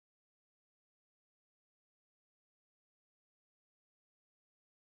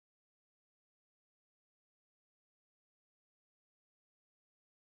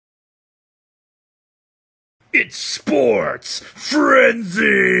It's Sports Frenzy!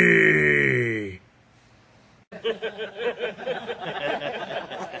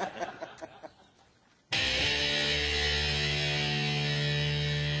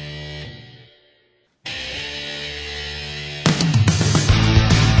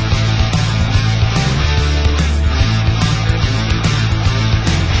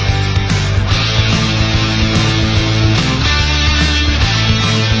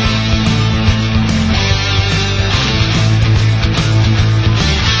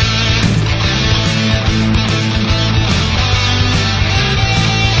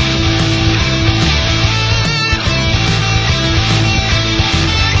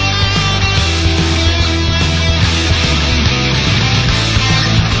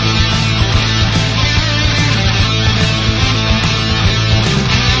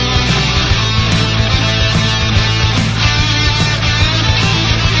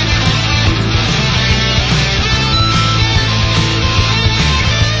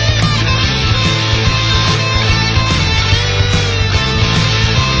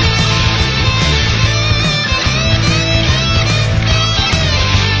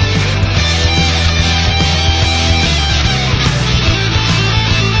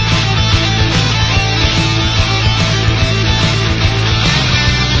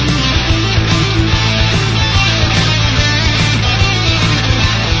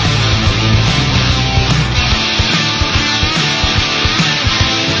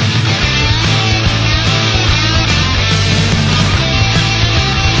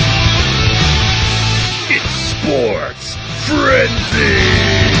 Sports Frenzy!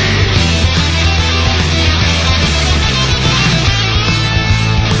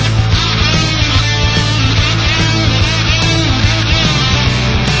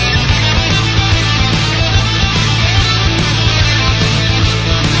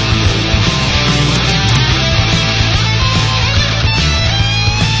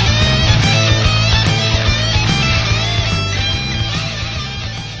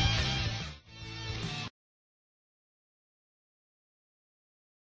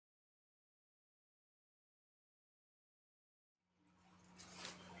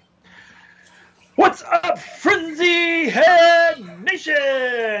 What's up, Frenzy Head Nation?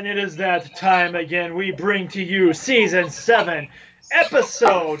 It is that time again. We bring to you Season 7,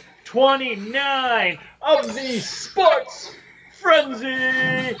 Episode 29 of the Sports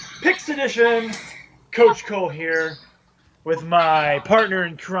Frenzy Picks Edition. Coach Cole here with my partner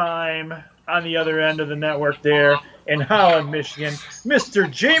in crime on the other end of the network there in Holland, Michigan, Mr.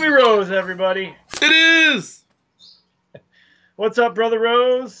 Jamie Rose, everybody. It is! What's up, Brother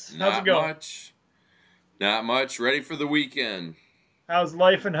Rose? How's it going? Not much. Ready for the weekend. How's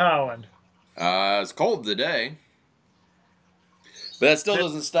life in Holland? It's cold today. But that still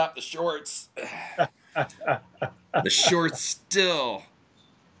doesn't stop the shorts. The shorts still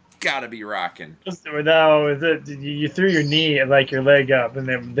gotta be rocking. No, you threw your knee, like your leg up,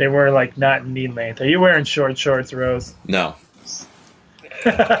 and they were like not knee length. Are you wearing short shorts, Rose? No.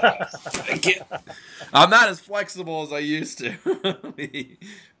 I'm not as flexible as I used to.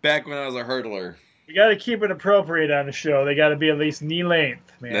 Back when I was a hurdler. You got to keep it appropriate on the show. They got to be at least knee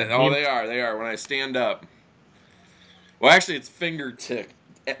length, man. They are. They are. When I stand up. Well, actually, it's fingertip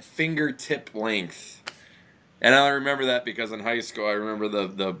length. And I remember that because in high school, I remember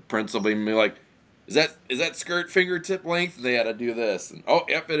the principal being like, "Is that skirt fingertip length?" They had to do this. And, oh,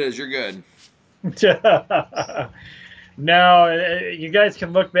 yep, it is. You're good. Now, you guys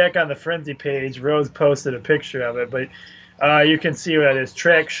can look back on the Frenzy page. Rose posted a picture of it, but you can see what his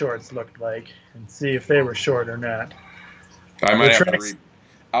track shorts looked like and see if they were short or not. I might have to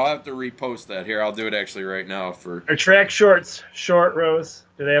I'll have to repost that here. I'll do it actually right now. Are track shorts short, Rose?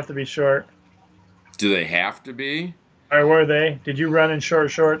 Do they have to be short? Do they have to be? Or were they? Did you run in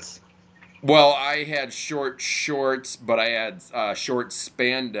short shorts? Well, I had short shorts, but I had short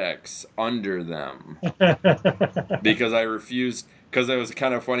spandex under them because I refused. Because it was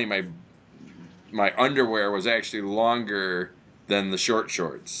kind of funny. My underwear was actually longer than the short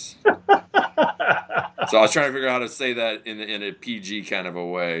shorts. So I was trying to figure out how to say that in a PG kind of a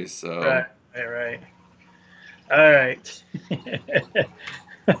way. So right. All right.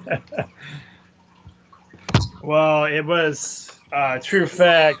 Well, it was true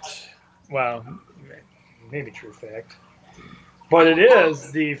fact. Well, maybe true fact. But it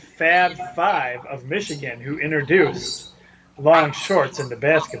is the Fab Five of Michigan who introduced long shorts into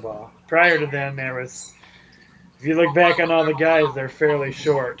basketball. Prior to them, there was, if you look back on all the guys, they're fairly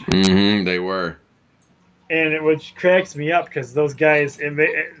short. Mm-hmm, they were. And which cracks me up because those guys,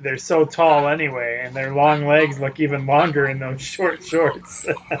 they're so tall anyway, and their long legs look even longer in those short shorts.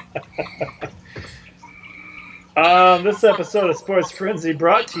 This episode of Sports Frenzy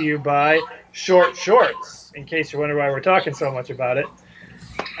brought to you by Short Shorts. In case you're wondering why we're talking so much about it,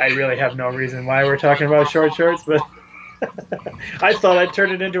 I really have no reason why we're talking about short shorts, but I thought I'd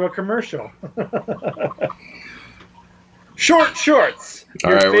turn it into a commercial. Short Shorts.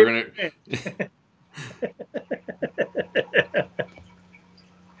 All right, we're gonna.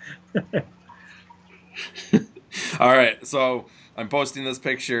 All right, so I'm posting this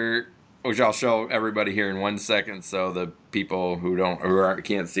picture, which I'll show everybody here in 1 second, so the people who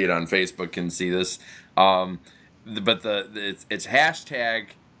can't see it on Facebook can see this. But it's hashtag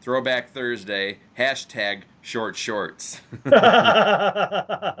Throwback Thursday, hashtag Short Shorts.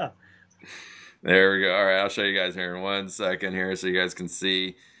 There we go. All right, I'll show you guys here in 1 second here, so you guys can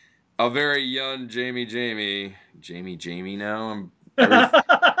see a very young Jamie now.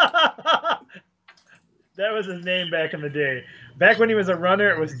 That was his name back in the day. Back when he was a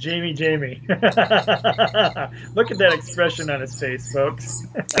runner, it was Jamie. Look at that expression on his face, folks.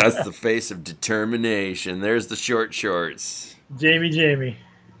 That's the face of determination. There's the short shorts. Jamie.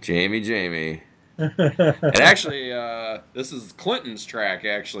 And actually, this is Clinton's track,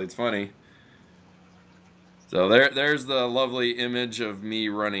 actually. It's funny. So there's the lovely image of me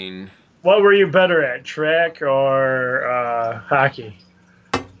running. What were you better at, track or hockey?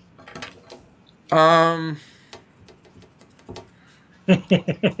 Well,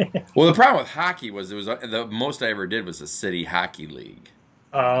 the problem with hockey was the most I ever did was the city hockey league.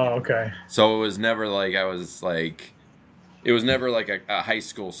 Oh, okay. So it was never like it was never like a high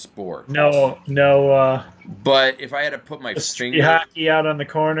school sport. No. But if I had to put my Street hockey out on the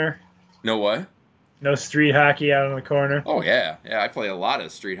corner. No what? No street hockey out on the corner. Oh yeah. I play a lot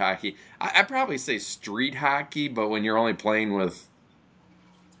of street hockey. I'd probably say street hockey, but when you're only playing with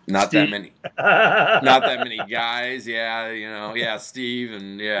not that many guys, Steve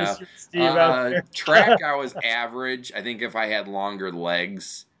and Steve out there. Track, I was average. I think if I had longer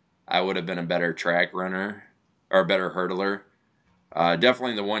legs, I would have been a better track runner or a better hurdler.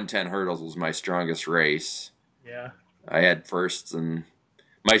 Definitely the 110 hurdles was my strongest race. Yeah, I had firsts, and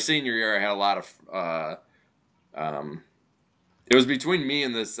my senior year I had a lot of. It was between me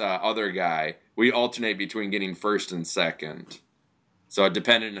and this other guy. We alternate between getting first and second. So it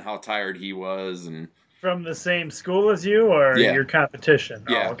depended on how tired he was. And from the same school as you, or your competition?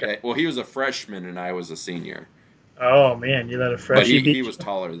 Yeah. Oh, okay. Well, he was a freshman and I was a senior. Oh man, you let a freshman. But he was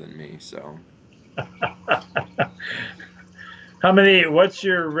taller than me, so. What's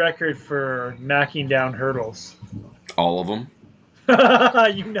your record for knocking down hurdles? All of them.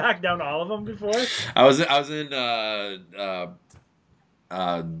 You knocked down all of them before? I was in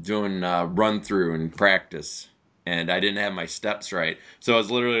doing run through and practice. And I didn't have my steps right. So it was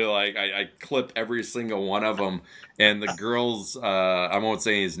literally like I clipped every single one of them. And the girls, I won't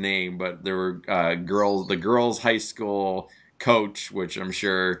say his name, but there were the girls' high school coach, which I'm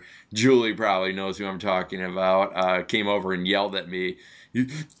sure Julie probably knows who I'm talking about, came over and yelled at me,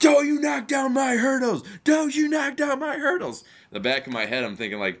 "Don't you knock down my hurdles! Don't you knock down my hurdles!" In the back of my head, I'm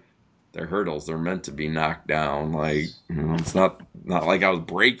thinking like, they're hurdles. They're meant to be knocked down. Like, it's not like I was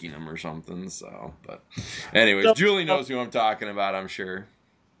breaking them or something. So, but anyways, Julie knows who I'm talking about, I'm sure.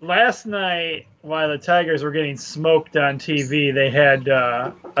 Last night, while the Tigers were getting smoked on TV, they had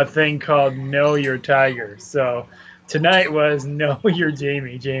a thing called Know Your Tiger. So tonight was Know Your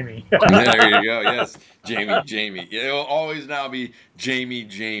Jamie. There you go. Yes, Jamie. It'll always now be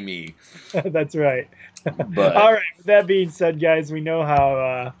Jamie. That's right. But all right. With that being said, guys, we know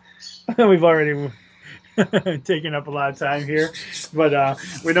how. We've already taken up a lot of time here, but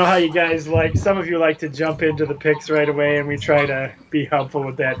we know how you guys like. Some of you like to jump into the picks right away, and we try to be helpful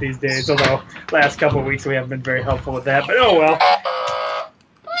with that these days. Although last couple of weeks we haven't been very helpful with that, but oh well.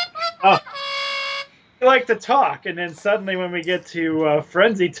 We like to talk, and then suddenly when we get to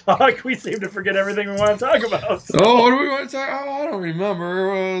frenzy talk, we seem to forget everything we want to talk about. So. Oh, what do we want to talk? Oh, I don't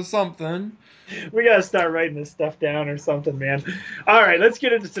remember something. We got to start writing this stuff down or something, man. All right, let's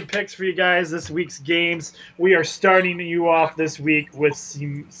get into some picks for you guys, this week's games. We are starting you off this week with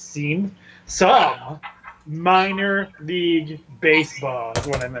some minor league baseball is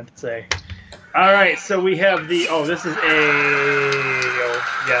what I meant to say. All right, so we have this is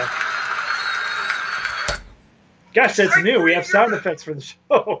yeah. Gosh, that's new. We have sound effects for the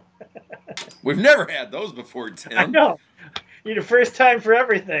show. We've never had those before, Tim. I know. You're the first time for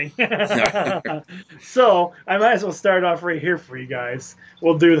everything. So I might as well start off right here for you guys.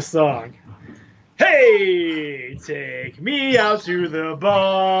 We'll do the song. Hey, take me out to the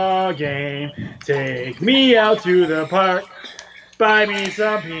ball game. Take me out to the park. Buy me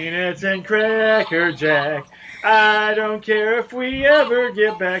some peanuts and Cracker Jack. I don't care if we ever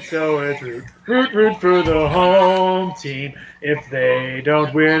get back, so it's root for the home team. If they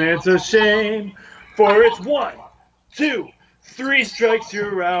don't win, it's a shame. For it's 1, 2, 3 strikes,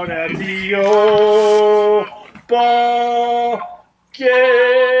 you're out at the old ball game.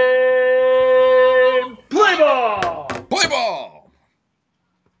 Play ball! Play ball!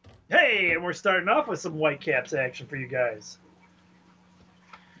 Hey, and we're starting off with some Whitecaps action for you guys.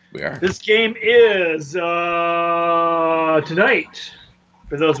 We are. This game is tonight.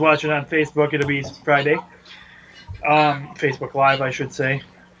 For those watching on Facebook, it'll be Friday. Facebook Live, I should say.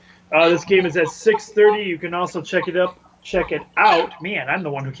 This game is at 6:30. You can also check it out. Man, I'm the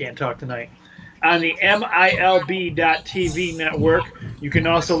one who can't talk tonight. On the MILB.TV network. You can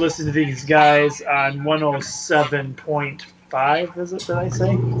also listen to these guys on 107.5. Is it? Did I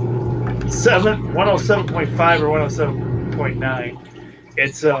say 107.5 or 107.9?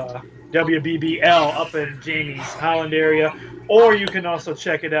 It's WBBL up in Jamie's Holland area, or you can also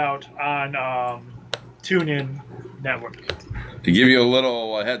check it out on TuneIn Network. To give you a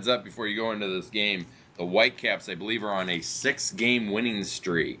little heads up before you go into this game, the Whitecaps, I believe, are on a 6-game winning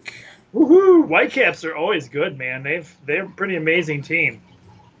streak. Woohoo! Whitecaps are always good, man. They're a pretty amazing team,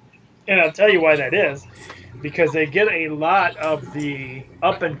 and I'll tell you why that is, because they get a lot of the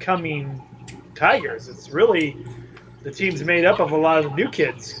up and coming Tigers. It's really the team's made up of a lot of the new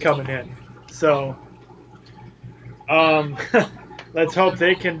kids coming in. So, let's hope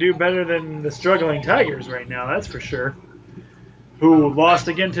they can do better than the struggling Tigers right now, that's for sure, who lost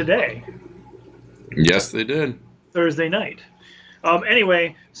again today. Yes, they did. Thursday night.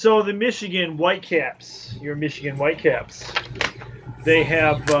 Anyway, so the Michigan Whitecaps, your Michigan Whitecaps, they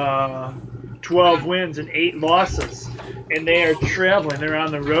have 12 wins and 8 losses, and they are traveling. They're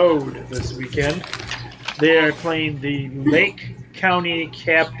on the road this weekend. They are playing the Lake County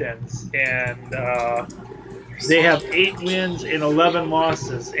Captains, and they have 8 wins and 11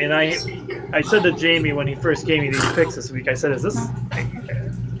 losses. And I said to Jamie when he first gave me these picks this week, I said, "Is this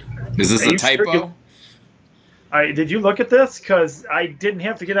a typo?" Sure? Did you look at this? Because I didn't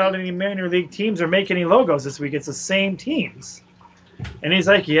have to get out any minor league teams or make any logos this week. It's the same teams. And he's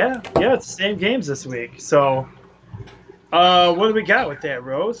like, yeah, it's the same games this week. So, what do we got with that,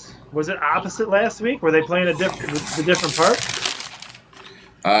 Rose? Was it opposite last week? Were they playing the different part?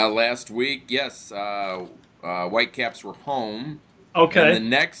 Last week, yes. Whitecaps were home. Okay. And the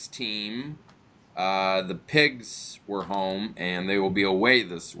next team, the Pigs, were home, and they will be away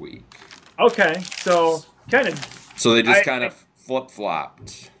this week. Okay, so kind of. So they just kind of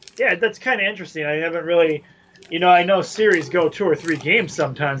flip-flopped. Yeah, that's kind of interesting. I haven't really, I know series go 2 or 3 games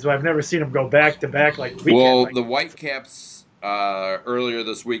sometimes, but I've never seen them go back-to-back like weekend. Well, the Whitecaps, earlier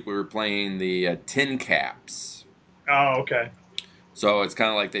this week, we were playing the Tin Caps. Oh, okay. So it's kind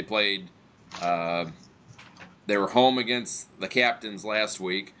of like they played, they were home against the Captains last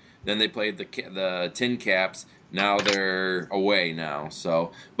week. Then they played the Tin Caps. Now they're away now.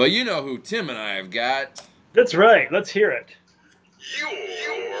 So, but you know who Tim and I have got. That's right. Let's hear it. Your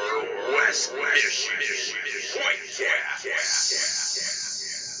West Michigan Whitecaps.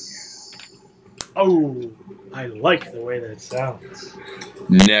 Oh, I like the way that sounds.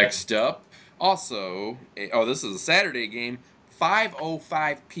 Next up, also, this is a Saturday game,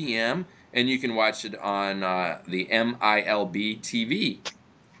 5:05 p.m., and you can watch it on the MILB TV.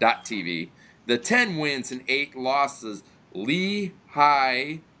 The 10 wins and 8 losses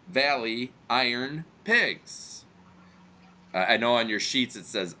Lehigh Valley Iron Pigs. I know on your sheets it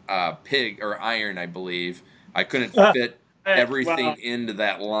says pig or iron, I believe. I couldn't fit everything into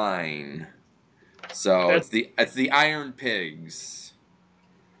that line. So it's the Iron Pigs.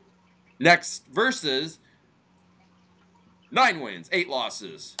 Next versus 9 wins, 8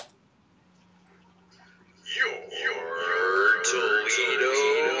 losses. Your Toledo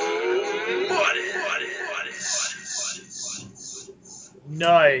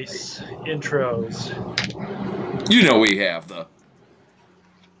Nice intros. You know we have the.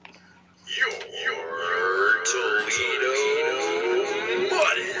 Your Toledo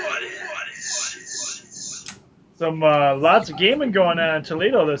Some lots of gaming going on in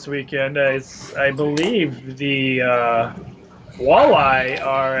Toledo this weekend. I believe the Walleye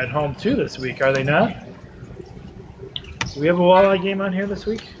are at home too this week, are they not? Do we have a Walleye game on here this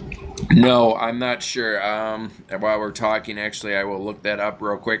week? No, I'm not sure. While we're talking, actually, I will look that up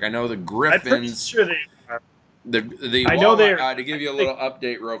real quick. I know the Griffins. I'm pretty sure they are. I know Walleye, to give you a little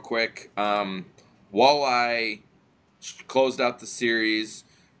update real quick, Walleye closed out the series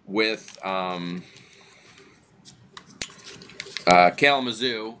with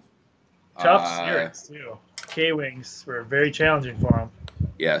Kalamazoo. Tough series, too. K-Wings were very challenging for them.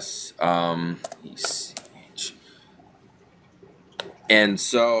 Yes. ECH. And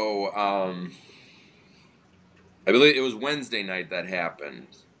so I believe it was Wednesday night that happened.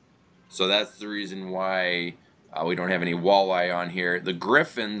 So that's the reason why we don't have any walleye on here. The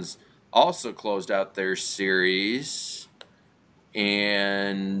Griffins also closed out their series,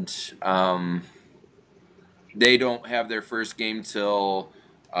 and they don't have their first game till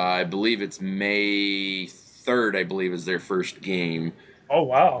I believe it's May 3rd. I believe is their first game. Oh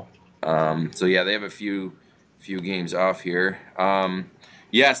wow! So yeah, they have a few games off here.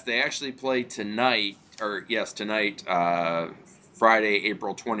 Yes, they actually play tonight. Tonight, Friday,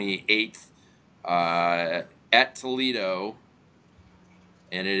 April 28th, at Toledo,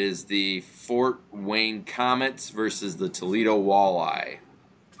 and it is the Fort Wayne Comets versus the Toledo Walleye.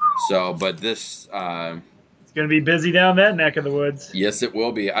 So, but this... it's going to be busy down that neck of the woods. Yes, it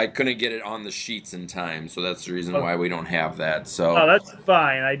will be. I couldn't get it on the sheets in time, so that's the reason why we don't have that. So. Oh, that's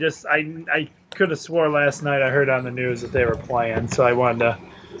fine. I could have swore last night I heard on the news that they were playing, so I wanted to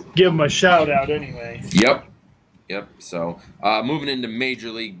give them a shout out anyway. Yep. So moving into Major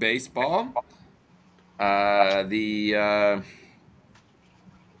League Baseball,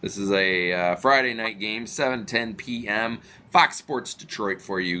 this is a Friday night game, 7:10 p.m. Fox Sports Detroit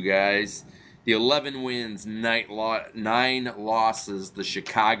for you guys. The 11 wins, 9 losses, the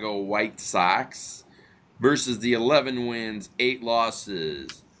Chicago White Sox versus the 11 wins, 8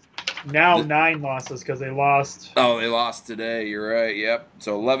 losses. Now 9 losses because they lost. Oh, they lost today. You're right. Yep.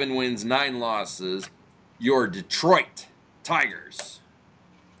 So 11 wins, 9 losses. Your Detroit Tigers.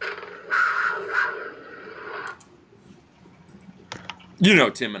 You know,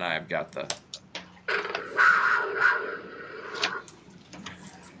 Tim and I have got the.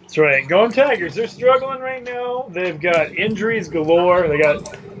 That's right. Going Tigers. They're struggling right now. They've got injuries galore.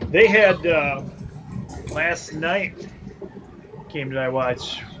 They had last night. Game did I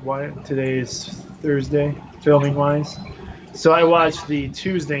watch? What? Today's Thursday, filming wise. So I watched the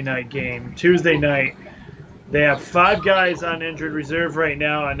Tuesday night game. Tuesday night, they have 5 guys on injured reserve right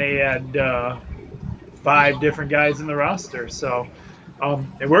now, and they had 5 different guys in the roster. So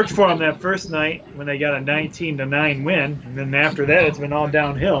it worked for them that first night when they got a 19-9 win, and then after that, it's been all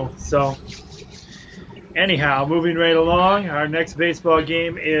downhill. So anyhow, moving right along, our next baseball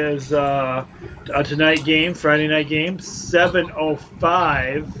game is a tonight game, Friday night game.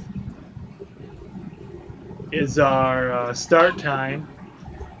 7:05 is our start time.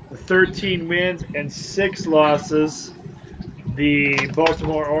 The 13 wins and 6 losses, the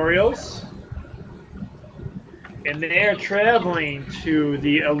Baltimore Orioles. And they are traveling to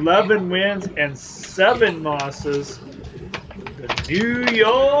the 11 wins and 7 losses, the New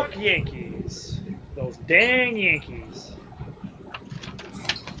York Yankees. Those dang Yankees.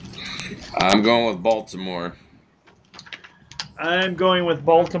 I'm going with Baltimore. I'm going with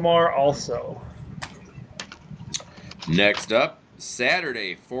Baltimore also. Next up,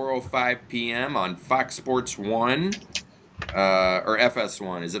 Saturday, 4:05 p.m. on Fox Sports 1, or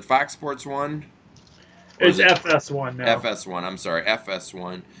FS1. Is it Fox Sports 1? It's FS1 now. FS1, I'm sorry,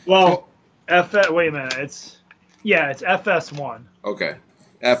 FS1. Well, wait a minute. It's FS1. Okay,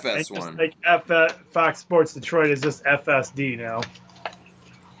 FS1. Like Fox Sports Detroit is just FSD now.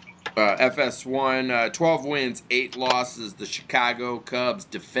 FS1, 12 wins, 8 losses. The Chicago Cubs,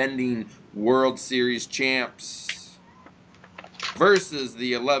 defending World Series champs, versus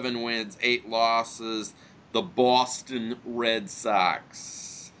the 11 wins, 8 losses, the Boston Red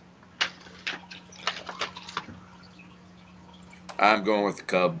Sox. I'm going with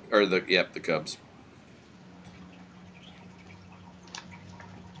the the Cubs.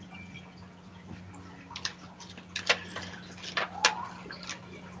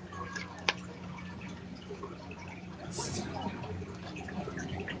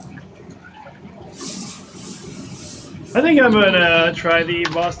 I think I'm going to try the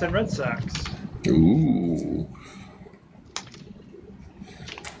Boston Red Sox. Ooh.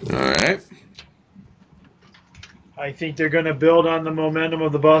 All right. I think they're going to build on the momentum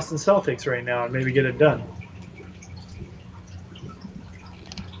of the Boston Celtics right now and maybe get it done.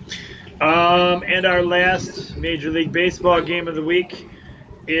 And our last Major League Baseball game of the week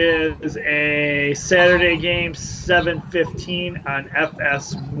is a Saturday game, 7:15 on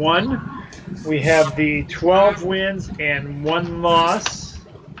FS1. We have the 12 wins and 1 loss.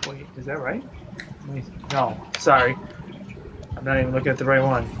 Wait, is that right? No, sorry. I'm not even looking at the right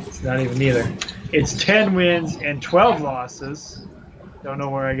one. It's not even either. It's 10 wins and 12 losses. Don't know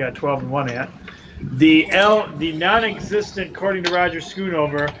where I got 12 and 1 at. The non-existent, according to Roger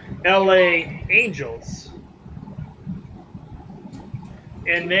Schoonover, LA Angels.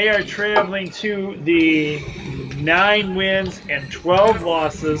 And they are traveling to the 9 wins and 12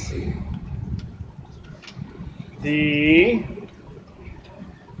 losses, the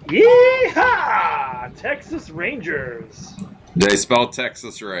Yeehaw! Texas Rangers. Did I spell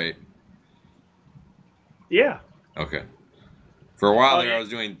Texas right? Yeah. Okay. For a while Oh, there, yeah. I was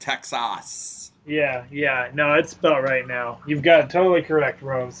doing Texas. Yeah. No, it's spelled right now. You've got it totally correct,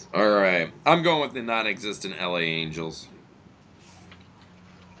 Rose. All right. I'm going with the non-existent LA Angels.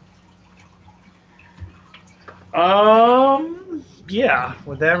 Yeah.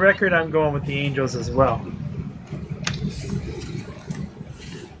 With that record, I'm going with the Angels as well.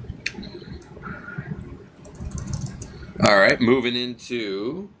 All right. Moving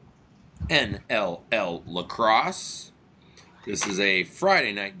into NLL Lacrosse. This is a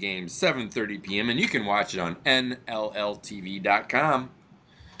Friday night game, 7:30 p.m., and you can watch it on NLLTV.com.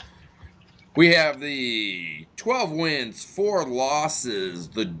 We have the 12 wins, 4 losses,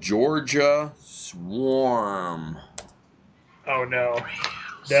 the Georgia Swarm. Oh, no.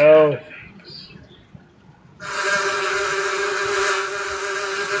 No.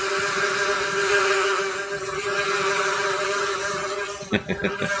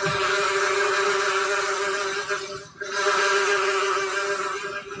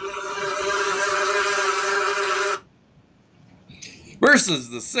 Versus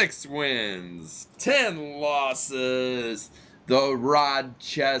the 6 wins, 10 losses, the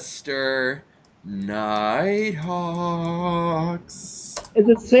Rochester Nighthawks. Is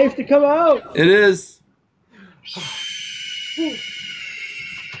it safe to come out? It is.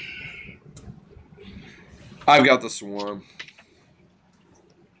 I've got the Swarm.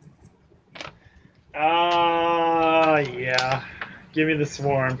 Yeah. Give me the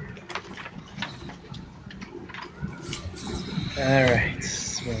Swarm. All right.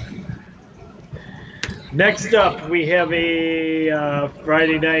 Swarm. Next up, we have a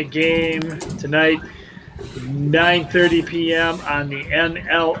Friday night game tonight, 9:30 p.m. on the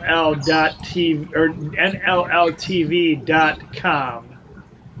NLL.TV or NLLTV.com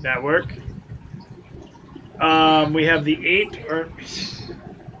network. We have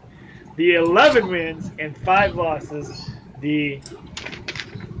the 11 wins and 5 losses. The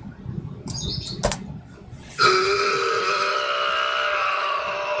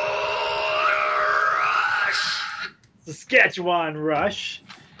Saskatchewan Rush,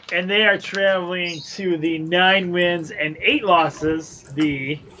 and they are traveling to the 9 wins and 8 losses.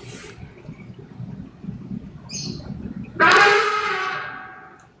 The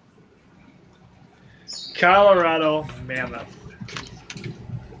Colorado Mammoth.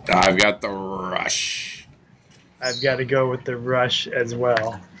 I've got the Rush. I've got to go with the Rush as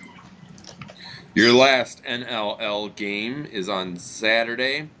well. Your last NLL game is on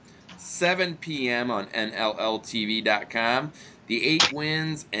Saturday, 7 p.m. on NLLTV.com. The 8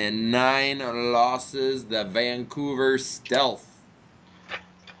 wins and 9 losses, the Vancouver Stealth.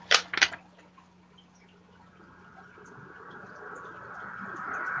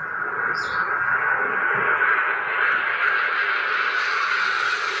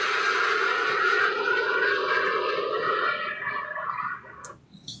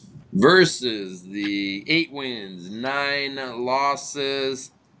 Versus the 8 wins, 9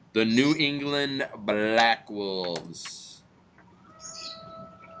 losses, the New England Black Wolves.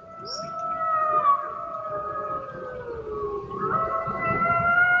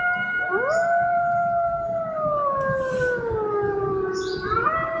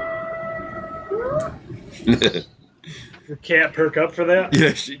 Your cat perk up for that?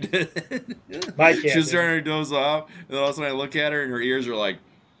 Yeah, she did. My cat She was did. starting to doze off, and then all of a sudden I look at her, and her ears are like,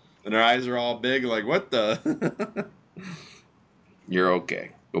 and her eyes are all big, like, what the? You're okay.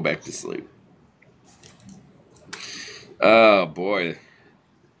 Go back to sleep. Oh, boy.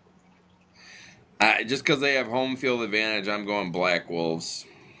 Just because they have home field advantage, I'm going Black Wolves.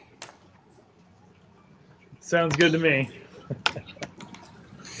 Sounds good to me.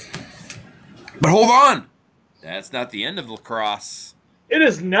 But hold on. That's not the end of lacrosse. It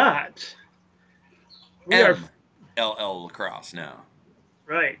is not. We are MLL Lacrosse now.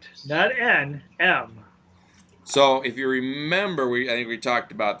 right. Not N, M. So if you remember, I think we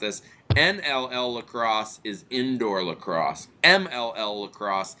talked about this. NLL Lacrosse is indoor lacrosse. MLL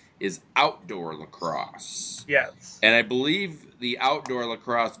Lacrosse is outdoor lacrosse. Yes. And I believe the outdoor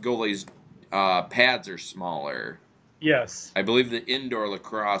lacrosse goalies' pads are smaller. Yes. I believe the indoor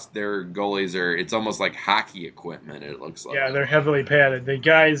lacrosse, their goalies are, it's almost like hockey equipment, it looks like. Yeah, they're heavily padded. The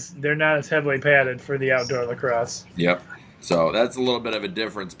guys, they're not as heavily padded for the outdoor lacrosse. Yep. So that's a little bit of a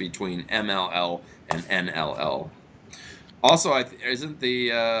difference between MLL and NLL. Also, isn't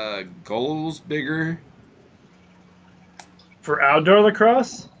the goals bigger? For outdoor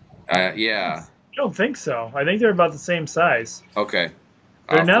lacrosse? Yeah. I don't think so. I think they're about the same size. Okay.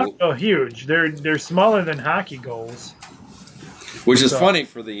 They're not so huge. They're smaller than hockey goals. Which is So- funny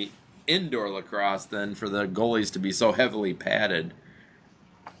for the indoor lacrosse, then, for the goalies to be so heavily padded.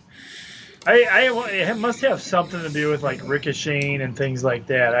 It must have something to do with like ricocheting and things like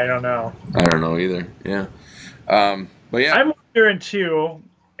that. I don't know. I don't know either. Yeah. But yeah, I'm wondering too.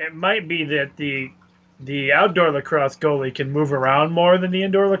 It might be that the outdoor lacrosse goalie can move around more than the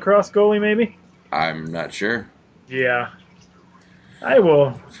indoor lacrosse goalie. Maybe. I'm not sure. Yeah. I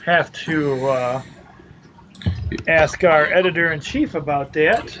will have to ask our editor in chief about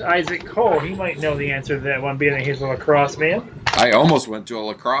that, Isaac Cole. He might know the answer to that one, being that he's a lacrosse man. I almost went to a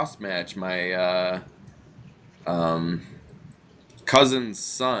lacrosse match. My cousin's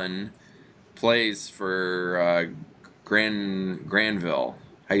son plays for Granville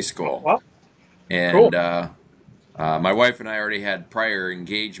High School, Well, and cool. my wife and I already had prior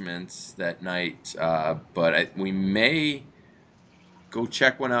engagements that night, but we may go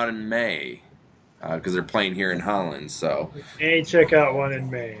check one out in May because they're playing here in Holland. So Hey, check out one in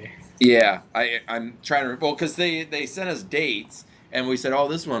May. yeah, I'm trying to because they sent us dates. And we said, "Oh,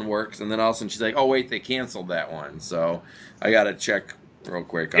 this one works," and then all of a sudden she's like, "Oh, wait, they canceled that one." So I gotta check real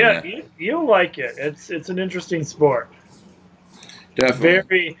quick on Yeah, that. you'll like it. It's an interesting sport.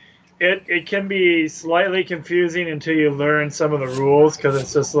 Definitely. It can be slightly confusing until you learn some of the rules because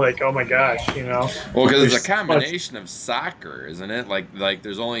it's just like, oh my gosh, you know. Well, because it's There's a combination of soccer, isn't it? Like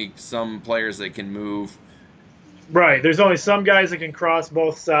there's only some players that can move. Right. There's only some guys that can cross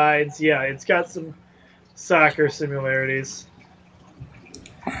both sides. Yeah, it's got some soccer similarities.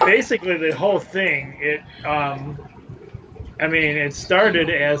 Basically, the whole thing, it started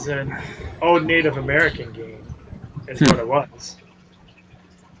as an old Native American game, is what it was.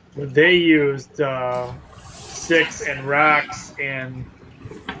 But they used sticks and rocks and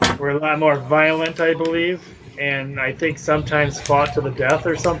were a lot more violent, I believe, and I think sometimes fought to the death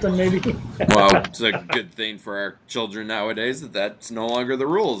or something, maybe. Well, it's a good thing for our children nowadays that's no longer the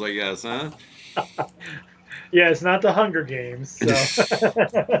rules, I guess, huh? Yeah, it's not the Hunger Games. So.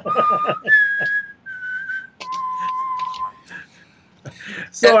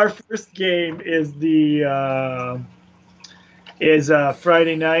 So our first game is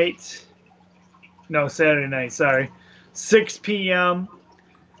Friday night. No, Saturday night. Sorry, 6 p.m.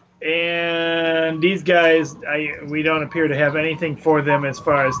 And these guys, we don't appear to have anything for them as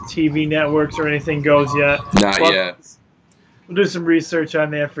far as TV networks or anything goes yet. Not yet. We'll do some research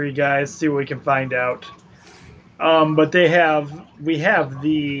on that for you guys. See what we can find out. But we have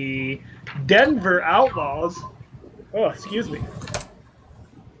the Denver Outlaws. Oh, excuse me.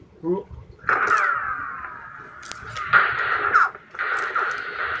 Who?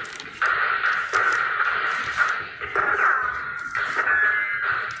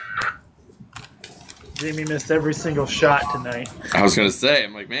 Jamie missed every single shot tonight. I was gonna say,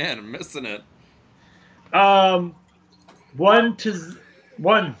 I'm like, man, I'm missing it. 1-0.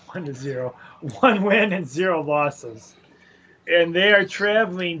 1 win and 0 losses. And they are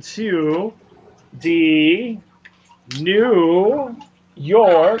traveling to the New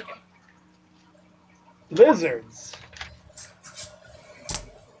York Lizards.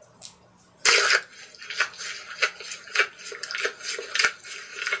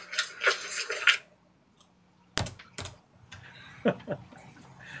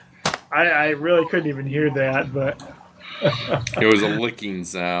 I really couldn't even hear that, but It was a licking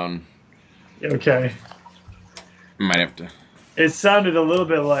sound. okay. Might have to. It sounded a little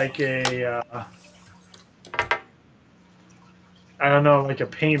bit like a, I don't know, like a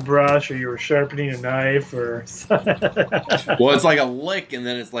paintbrush, or you were sharpening a knife, or. Well, it's like a lick, and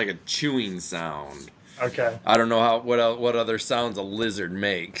then it's like a chewing sound. Okay. I don't know what other sounds a lizard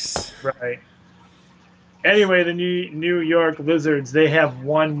makes. Right. Anyway, the New York Lizards, they have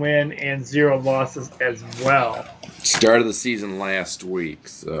 1 win and 0 losses as well. Start of the season last week,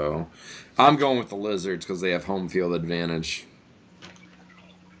 so I'm going with the Lizards because they have home field advantage.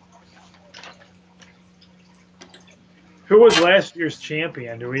 Who was last year's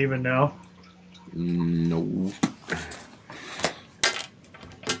champion? Do we even know? No.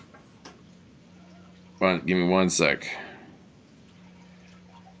 Give me 1 sec.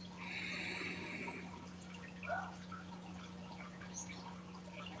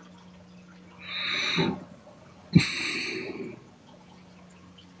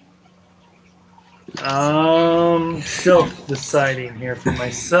 Still deciding here for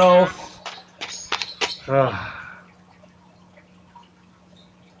myself.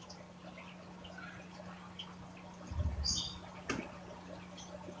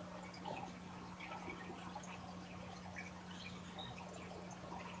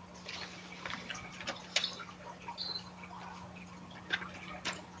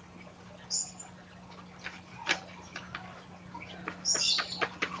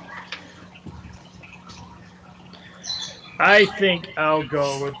 I think I'll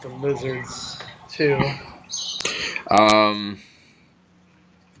go with the Lizards, too.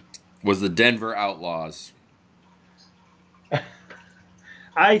 Was the Denver Outlaws.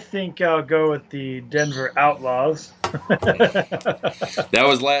 I think I'll go with the Denver Outlaws. That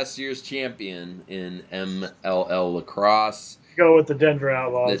was last year's champion in MLL lacrosse. Go with the Denver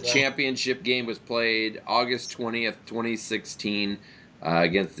Outlaws. The championship game was played August 20th, 2016,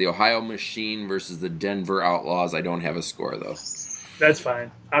 against the Ohio Machine versus the Denver Outlaws. I don't have a score, though. That's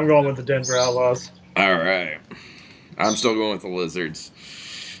fine. I'm going with the Denver Outlaws. All right. I'm still going with the Lizards.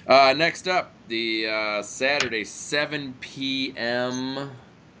 Next up, the Saturday, 7 p.m.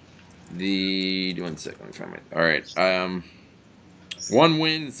 One second, let me find my. All right. 1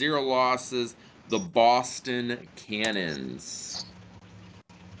 win, 0 losses. The Boston Cannons.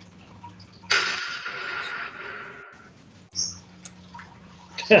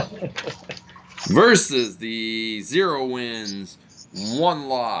 Versus the 0 wins, 1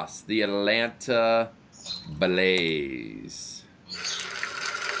 loss. The Atlanta Blaze.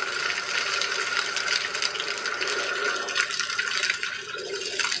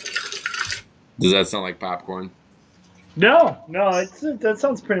 Does that sound like popcorn? No, that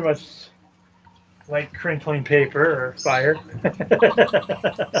sounds pretty much like crinkling paper or fire.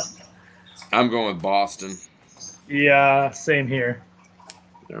 I'm going with Boston. Yeah, same here.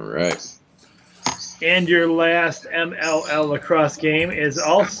 All right. And your last MLL lacrosse game is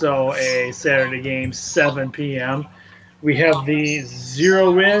also a Saturday game, 7 p.m. We have the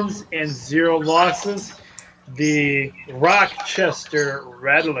 0 wins and 0 losses, the Rochester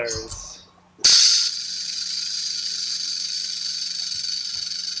Rattlers.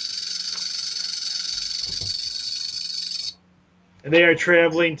 They are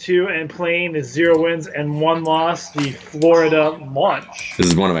traveling to and playing the 0 wins and 1 loss, the Florida Launch. This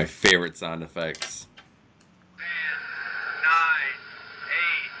is one of my favorite sound effects. 10, 9, 8,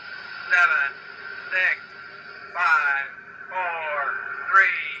 7, 6, 5, 4,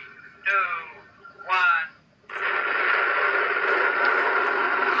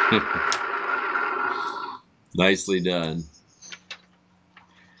 3, 2, 1. Nicely done.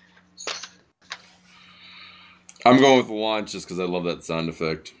 I'm going with the Launch just because I love that sound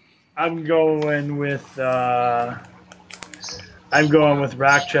effect. I'm going with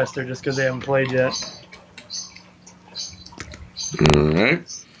Rochester just because they haven't played yet. All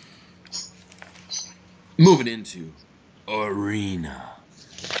right. Moving into arena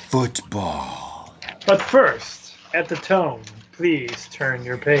football. But first, at the tone, please turn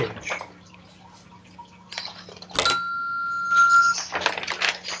your page.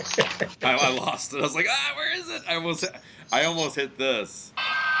 I lost it. I was like, where is it? I almost hit this.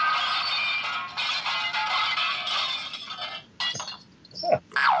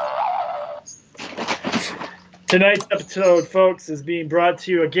 Tonight's episode, folks, is being brought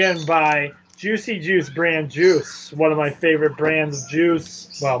to you again by Juicy Juice brand juice, one of my favorite brands of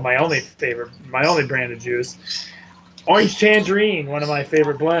juice. Well, my only brand of juice. Orange Tangerine, one of my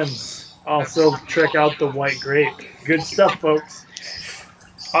favorite blends. Also, check out the White Grape. Good stuff, folks.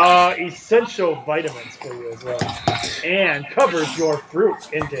 Essential vitamins for you as well. And covers your fruit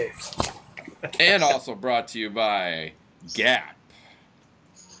intake. And also brought to you by Gap.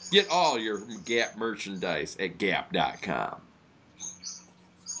 Get all your Gap merchandise at Gap.com.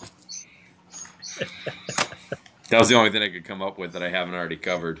 That was the only thing I could come up with that I haven't already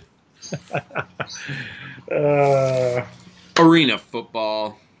covered. Arena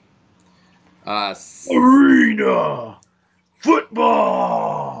football. Arena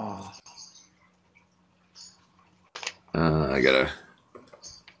football. I gotta.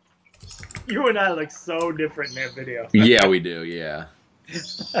 You and I look so different in that video. Yeah, we do. Yeah.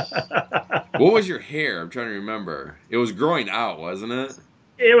 What was your hair? I'm trying to remember. It was growing out, wasn't it?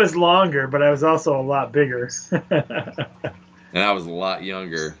 It was longer, but I was also a lot bigger. And I was a lot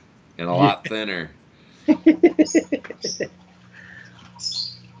younger and a lot thinner.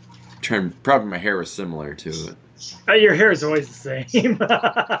 Probably my hair was similar to it. Your hair is always the same.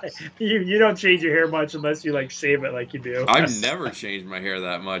 You don't change your hair much unless you like shave it like you do. I've never changed my hair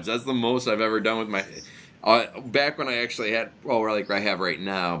that much. That's the most I've ever done with my. Back when I actually had, like I have right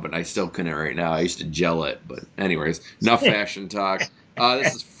now, but I still couldn't right now. I used to gel it, but anyways, enough fashion talk.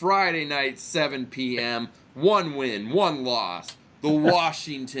 This is Friday night, 7 p.m. 1 win, 1 loss. The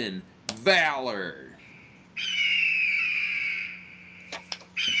Washington Valor.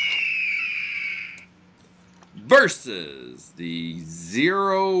 Versus the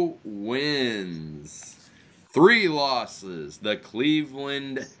 0 wins, 3 losses, the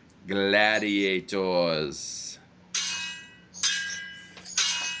Cleveland Gladiators.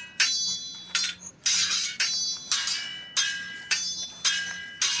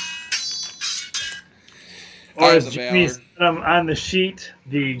 Or Hi, as the Jimmy Valor. said on the sheet,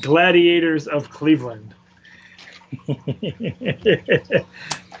 the Gladiators of Cleveland.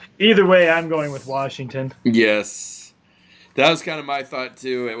 Either way, I'm going with Washington. Yes, that was kind of my thought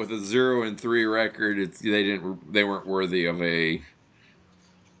too. With a 0-3 record, they weren't worthy of a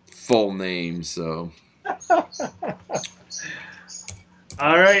full name. So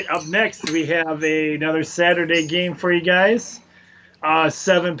All right, up next we have another Saturday game for you guys,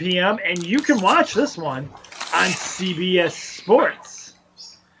 7 p.m. And you can watch this one on CBS Sports.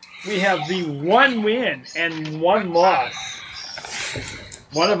 We have the 1 win and 1 loss.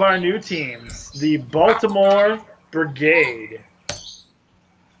 One of our new teams, the Baltimore Brigade.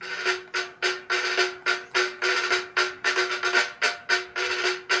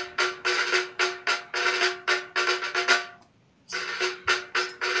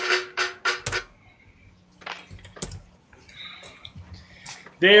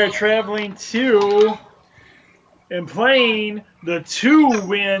 They are traveling to and playing the 2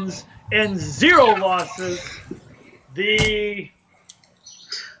 wins and 0 losses, the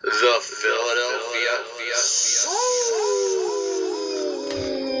Philadelphia.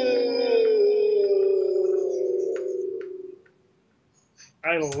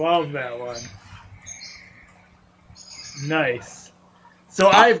 I love that one. Nice. So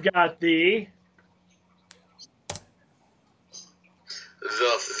I've got the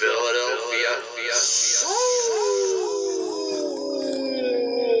Philadelphia.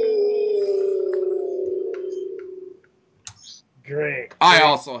 great. I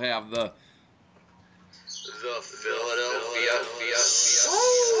also have the Philadelphia.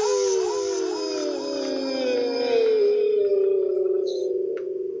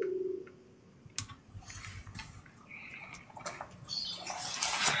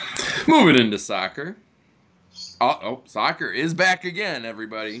 moving into soccer. Oh, soccer is back again,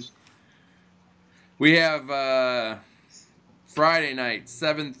 everybody. We have Friday night,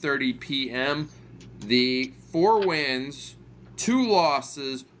 7:30 p.m. The 4 wins, 2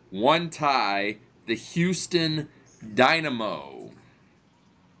 losses, 1 tie. The Houston Dynamo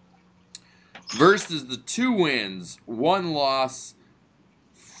versus the 2 wins, 1 loss,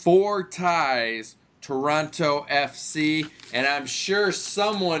 4 ties. Toronto FC, and I'm sure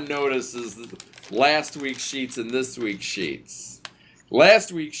someone notices last week's sheets and this week's sheets.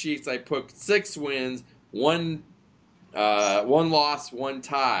 Last week's sheets, I put 6 wins, 1 loss, 1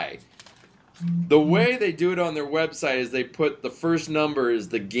 tie. The way they do it on their website is they put the first number is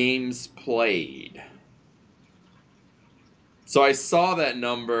the games played. So I saw that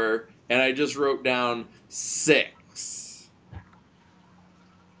number, and I just wrote down 6.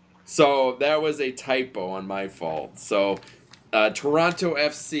 So that was a typo on my fault. So Toronto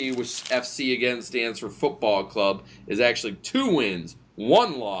FC, which FC again stands for Football Club, is actually 2 wins,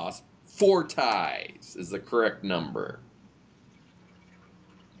 1 loss, 4 ties is the correct number.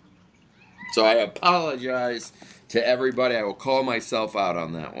 So I apologize to everybody. I will call myself out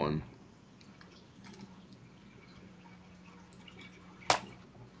on that one.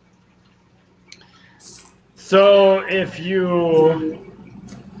 So if you,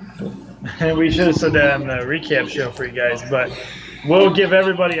 and we should have said that on the recap show for you guys, but we'll give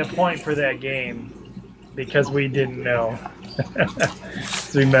everybody a point for that game because we didn't know.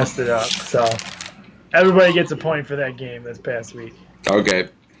 So we messed it up. So everybody gets a point for that game this past week. Okay.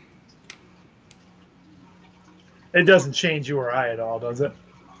 It doesn't change you or I at all, does it?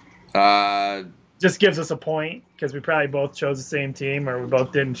 Just gives us a point because we probably both chose the same team or we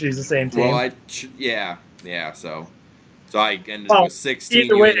both didn't choose the same team. Well, yeah. So I ended with 16.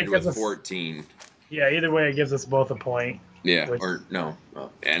 Either You way, ended it with gives us 14. Yeah, either way, it gives us both a point. Yeah, Which- or no.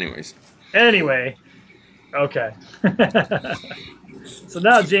 Anyways. Anyway, okay. So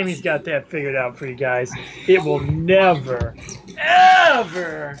now Jamie's got that figured out for you guys. It will never,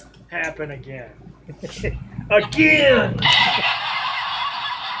 ever happen again. Again!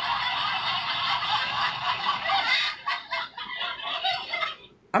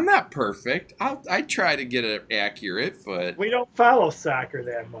 I'm not perfect. I try to get it accurate, but We don't follow soccer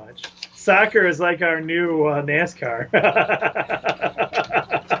that much. Soccer is like our new NASCAR.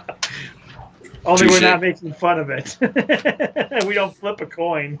 Only we're Touche. not making fun of it. We don't flip a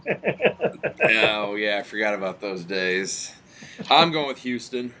coin. oh yeah, I forgot about those days. I'm going with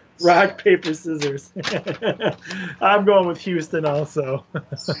Houston. Rock, paper, scissors. I'm going with Houston also.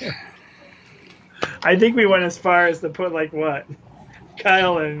 I think we went as far as to put like what?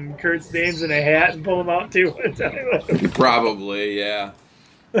 Kyle and Kurt's names in a hat and pull them out too. Probably, yeah.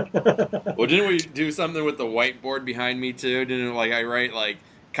 Well, didn't we do something with the whiteboard behind me too? Didn't I write like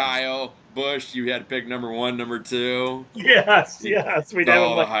Kyle, Bush, you had to pick number 1, number 2. Yes, we'd have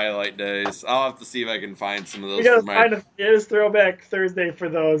All the like, highlight days. I'll have to see if I can find some of those. we gotta For my... find it is Throwback Thursday for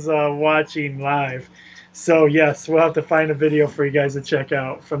those watching live. So yes, we'll have to find a video for you guys to check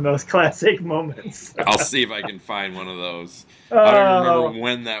out from those classic moments. I'll see if I can find one of those. I don't remember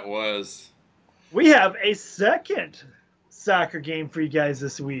when that was. We have a second soccer game for you guys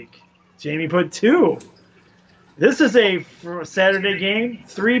this week. Jamie put 2. This is a Saturday game,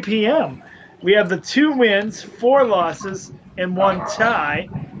 3 p.m. We have the 2 wins, 4 losses, and 1 tie.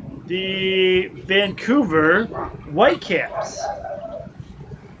 The Vancouver Whitecaps.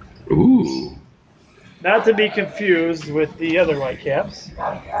 Ooh. Not to be confused with the other Whitecaps.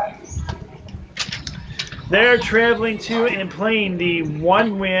 They're traveling to and playing the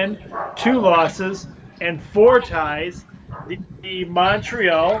 1 win, 2 losses, and 4 ties, the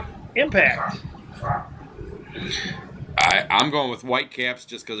Montreal Impact. I'm going with Whitecaps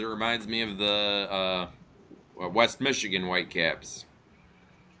just because it reminds me of the West Michigan Whitecaps.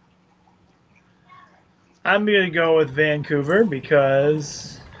 I'm going to go with Vancouver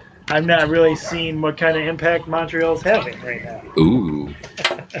because I'm not really seeing what kind of impact Montreal's having right now. Ooh.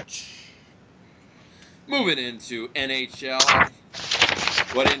 Moving into NHL.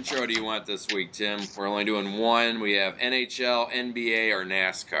 What intro do you want this week, Tim? We're only doing 1. We have NHL, NBA, or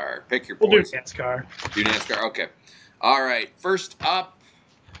NASCAR. Pick your poison. We'll do NASCAR. Do NASCAR? Okay. All right. First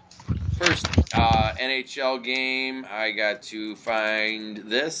NHL game. I got to find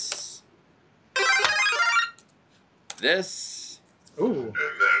this. Ooh. And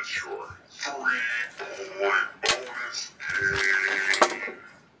that's your 3-point bonus game.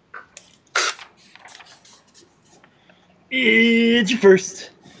 It's your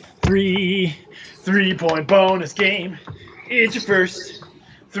first 3-point bonus game. It's your first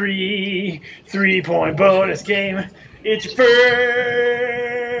 3-point bonus game. It's your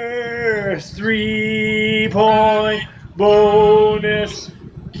first 3-point bonus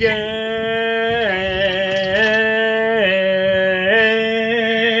game.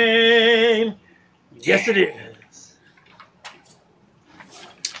 Yes, it is.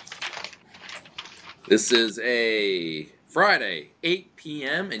 This is a Friday, 8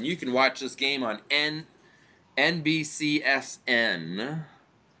 p.m., and you can watch this game on NBCSN.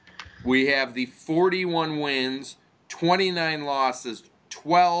 We have the 41 wins, 29 losses,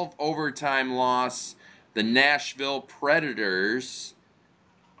 12 overtime loss. The Nashville Predators,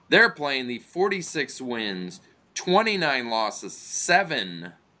 they're playing the 46 wins, 29 losses,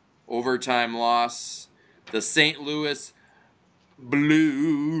 7 overtime loss. The St. Louis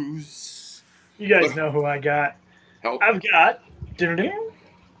Blues. You guys know who I got. Help. I've got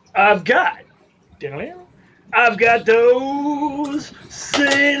those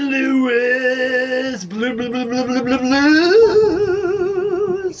St. Louis Blues.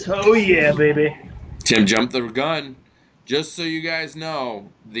 Oh yeah, baby. Tim jumped the gun. Just so you guys know,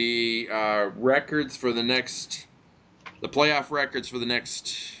 the records for the playoff records for the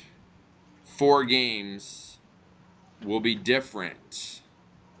next 4 games will be different.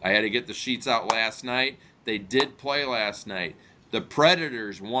 I had to get the sheets out last night. They did play last night. The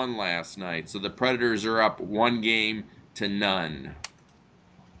Predators won last night, so the Predators are up 1 game to none.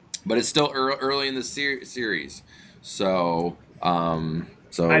 But it's still early in the series, so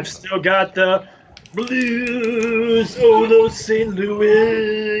I've still got the Blues. Oh, those St.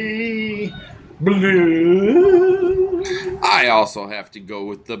 Louis Blues. I also have to go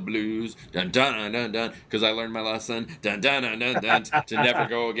with the Blues, dun dun dun dun dun, because I learned my lesson, dun dun dun dun dun, to never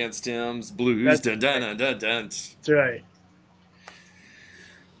go against Tim's Blues, dun dun dun dun dun. That's right.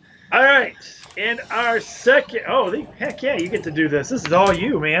 All right, and our second. Oh, heck yeah, you get to do this. This is all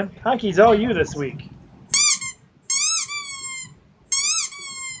you, man. Hockey's all you this week.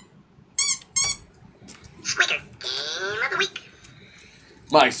 Squeaker game of the week.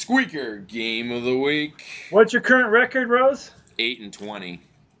 My squeaker game of the week. What's your current record, Rose? 8-20.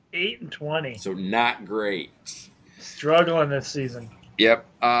 8-20. So not great. Struggling this season. Yep.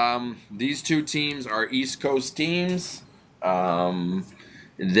 These 2 teams are East Coast teams.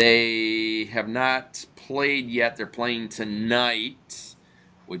 They have not played yet. They're playing tonight,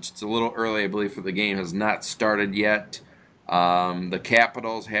 which it's a little early, I believe, for the game has not started yet. The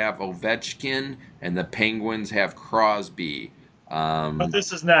Capitals have Ovechkin, and the Penguins have Crosby. But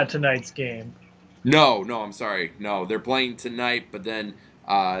this is not tonight's game. No, I'm sorry. No, they're playing tonight, but then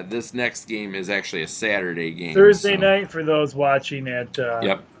this next game is actually a Saturday game. Thursday night for those watching at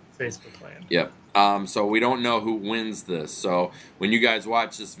Facebook Land. Yep. So we don't know who wins this. So when you guys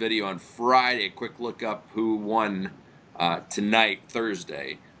watch this video on Friday, quick look up who won tonight,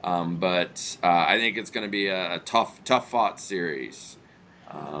 Thursday. But I think it's going to be a tough fought series.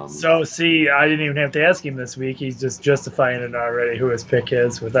 So, see, I didn't even have to ask him this week. He's just justifying it already, who his pick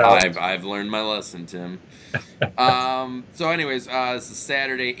is without. I've learned my lesson, Tim. So anyways, this is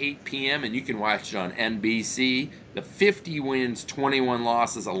Saturday, 8 p.m., and you can watch it on NBC. The 50 wins, 21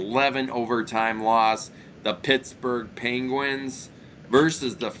 losses, 11 overtime loss. The Pittsburgh Penguins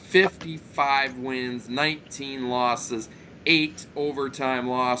versus the 55 wins, 19 losses, 8 overtime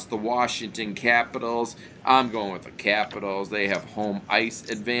loss, the Washington Capitals. I'm going with the Capitals. They have home ice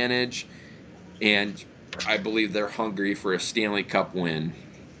advantage, and I believe they're hungry for a Stanley Cup win.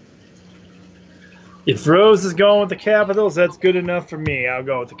 If Rose is going with the Capitals, that's good enough for me. I'll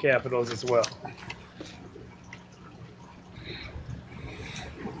go with the Capitals as well.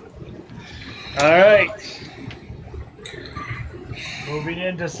 All right. Moving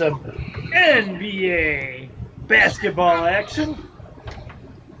into some NBA basketball action.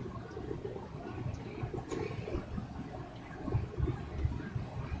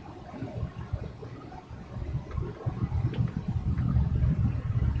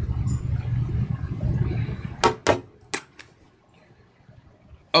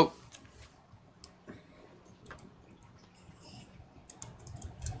 Oh.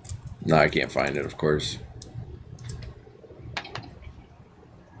 No, I can't find it, of course.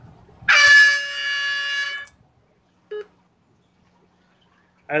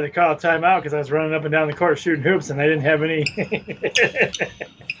 I had to call a timeout because I was running up and down the court shooting hoops, and I didn't have any.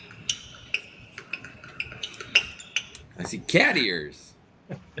 I see cat ears.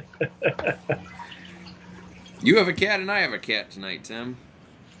 You have a cat, and I have a cat tonight, Tim.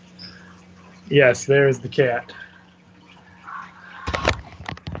 Yes, there's the cat.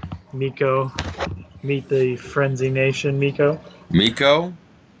 Miko. Meet the Frenzy Nation, Miko. Miko?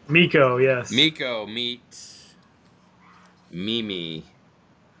 Miko, yes. Miko, meet Mimi.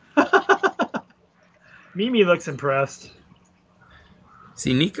 Mimi looks impressed.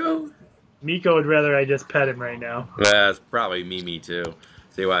 See Nico? Miko would rather I just pet him right now. That's probably Mimi too.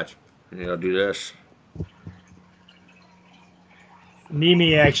 See, watch. I'll do this.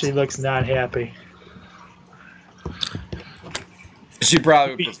 Mimi actually looks not happy. She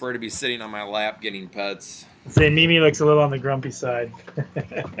probably would prefer to be sitting on my lap getting pets. Say Mimi looks a little on the grumpy side.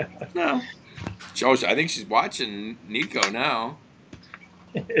 No. I think she's watching Nico now.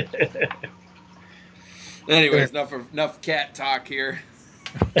 Anyways, enough cat talk here.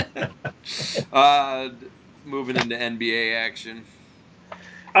 Moving into NBA action.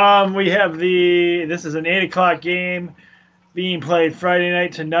 We have this is an 8 o'clock game being played Friday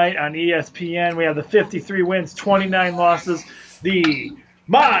night tonight on ESPN. We have the 53 wins, 29 losses.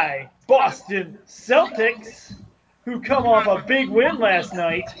 My Boston Celtics, who come off a big win last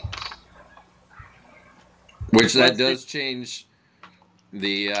night. Which that does change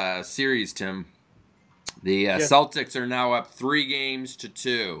the series, Tim. The Yes. Celtics are now up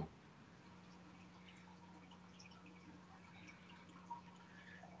 3-2.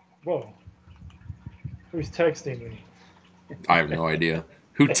 Whoa. Who's texting me? I have no idea.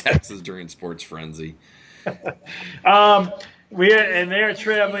 Who texts during Sports Frenzy? They're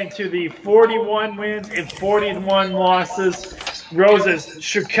traveling to the 41 wins and 41 losses. Rose's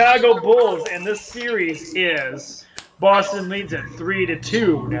Chicago Bulls, and this series is Boston leads at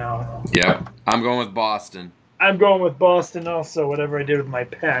 3-2 now. Yep, I'm going with Boston. I'm going with Boston also, whatever I did with my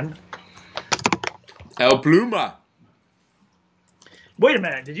pen. El Pluma. Wait a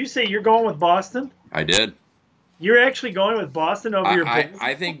minute, did you say you're going with Boston? I did. You're actually going with Boston over your Bulls?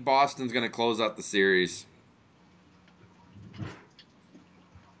 I think Boston's going to close out the series.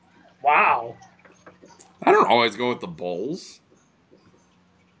 Wow. I don't always go with the Bulls.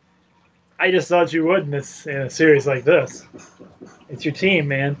 I just thought you would in a series like this. It's your team,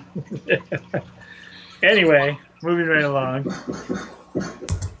 man. Anyway, moving right along.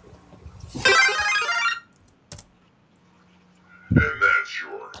 And that's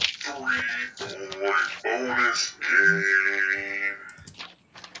your 3-point bonus game.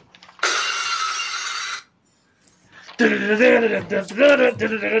 3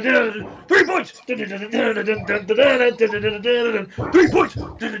 points! 3 points!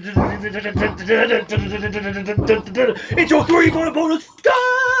 It's your 3-point bonus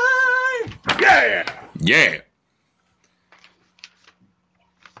time! Yeah! Yeah.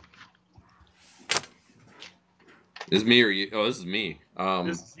 This is me or you? Oh, this is me.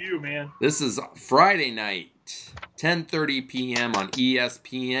 This is you, man. This is Friday night, 10:30 p.m. on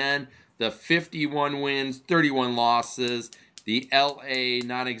ESPN. The 51 wins, 31 losses. The LA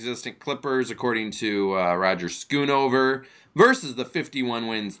non-existent Clippers, according to Roger Schoonover, versus the 51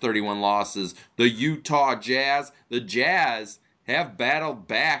 wins, 31 losses. The Utah Jazz. The Jazz have battled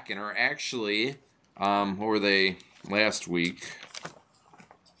back and are actually, what were they last week?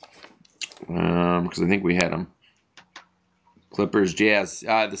 Because I think we had them. Clippers, Jazz.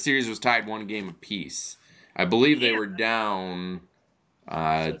 The series was tied 1 game apiece. I believe they were down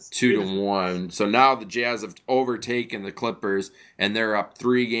 2-1. So now the Jazz have overtaken the Clippers, and they're up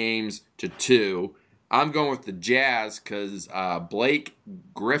 3-2. I'm going with the Jazz because Blake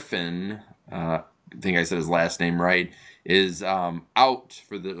Griffin, I think I said his last name right, is out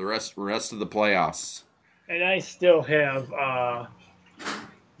for the rest of the playoffs. And I still have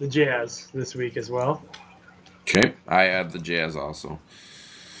the Jazz this week as well. Okay, I have the Jazz also.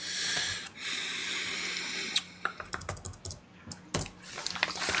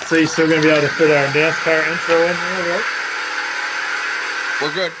 So you're still going to be able to fit our NASCAR intro in there, right?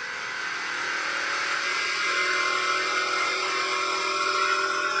 We're good.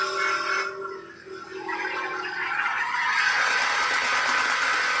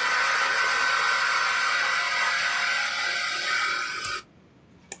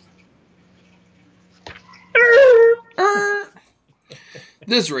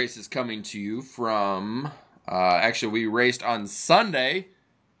 This race is coming to you from, actually we raced on Sunday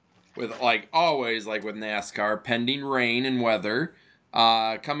with, like always, like with NASCAR, pending rain and weather,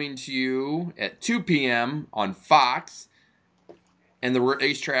 coming to you at 2 p.m. on Fox, and the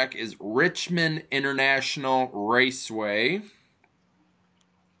racetrack is Richmond International Raceway.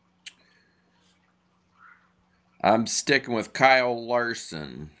 I'm sticking with Kyle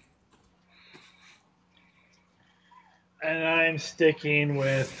Larson. And I'm sticking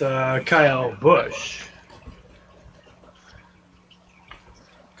with Kyle Busch.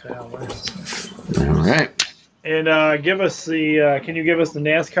 Kyle Larson. All right. And give us the. Can you give us the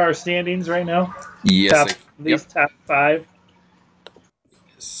NASCAR standings right now? Yes. Top 5.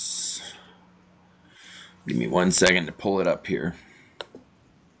 Yes. Give me 1 second to pull it up here.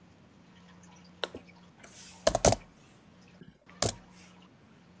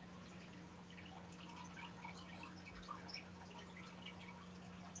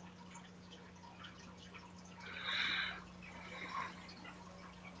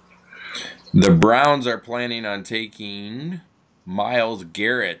 The Browns are planning on taking Myles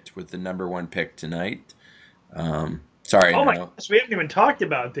Garrett with the #1 pick tonight. Sorry. Oh my gosh, we haven't even talked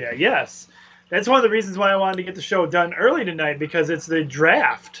about that. Yes. That's one of the reasons why I wanted to get the show done early tonight, because it's the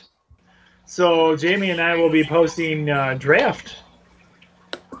draft. So Jamie and I will be posting draft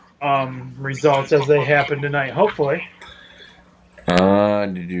results as they happen tonight, hopefully. All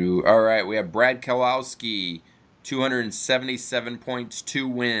right, we have Brad Keselowski, 277 points, 2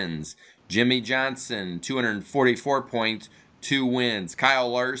 wins. Jimmy Johnson, 244 points, 2 wins. Kyle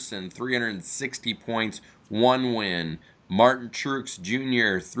Larson, 360 points, 1 win. Martin Truex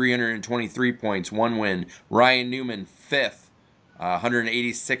Jr., 323 points, 1 win. Ryan Newman, 5th,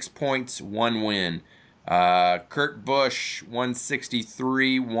 186 points, 1 win. Kurt Busch,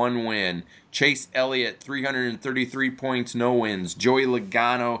 163, 1 win. Chase Elliott, 333 points, no wins. Joey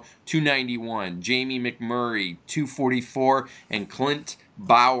Logano, 291. Jamie McMurray, 244. And Clint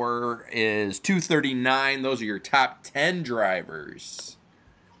Bauer is 239. Those are your top 10 drivers.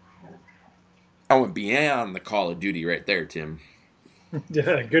 I went beyond the Call of Duty right there, Tim.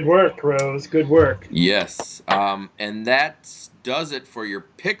 Yeah, good work, Rose. Good work. Yes. And that does it for your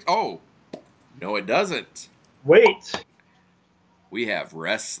pick. Oh, no, it doesn't. Wait. We have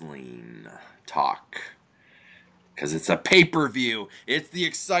wrestling talk. Because it's a pay-per-view. It's the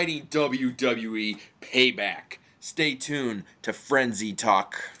exciting WWE Payback. Stay tuned to Frenzy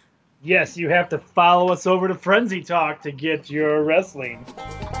Talk. Yes, you have to follow us over to Frenzy Talk to get your wrestling.